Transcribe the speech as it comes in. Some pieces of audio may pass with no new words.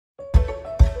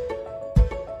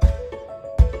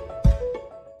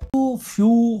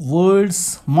few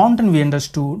words mountain we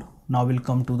understood. Now we'll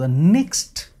come to the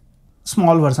next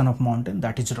small version of mountain,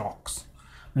 that is rocks.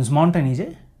 Means mountain is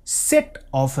a set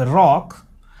of a rock,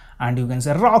 and you can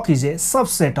say rock is a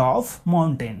subset of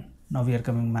mountain. Now we are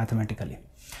coming mathematically.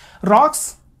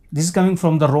 Rocks, this is coming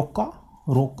from the rocca,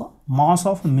 mass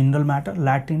of mineral matter,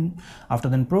 Latin, after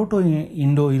then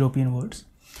Proto-Indo-European words.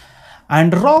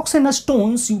 And rocks and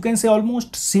stones, you can say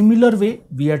almost similar way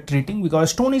we are treating,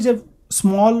 because stone is a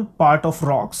small part of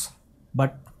rocks,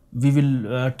 but we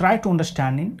will try to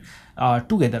understand in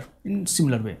together in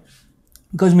similar way,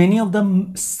 because many of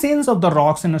the sense of the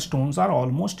rocks and stones are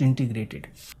almost integrated.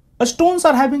 Stones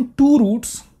are having two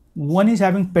roots. One is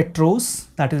having petros,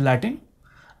 that is Latin,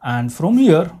 and from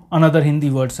here another Hindi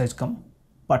word has come,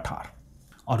 pathar,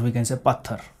 or we can say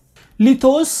pathar.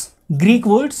 Lithos, Greek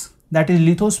words, that is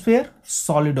lithosphere,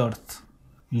 solid earth.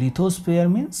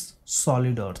 Lithosphere means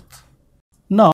solid earth.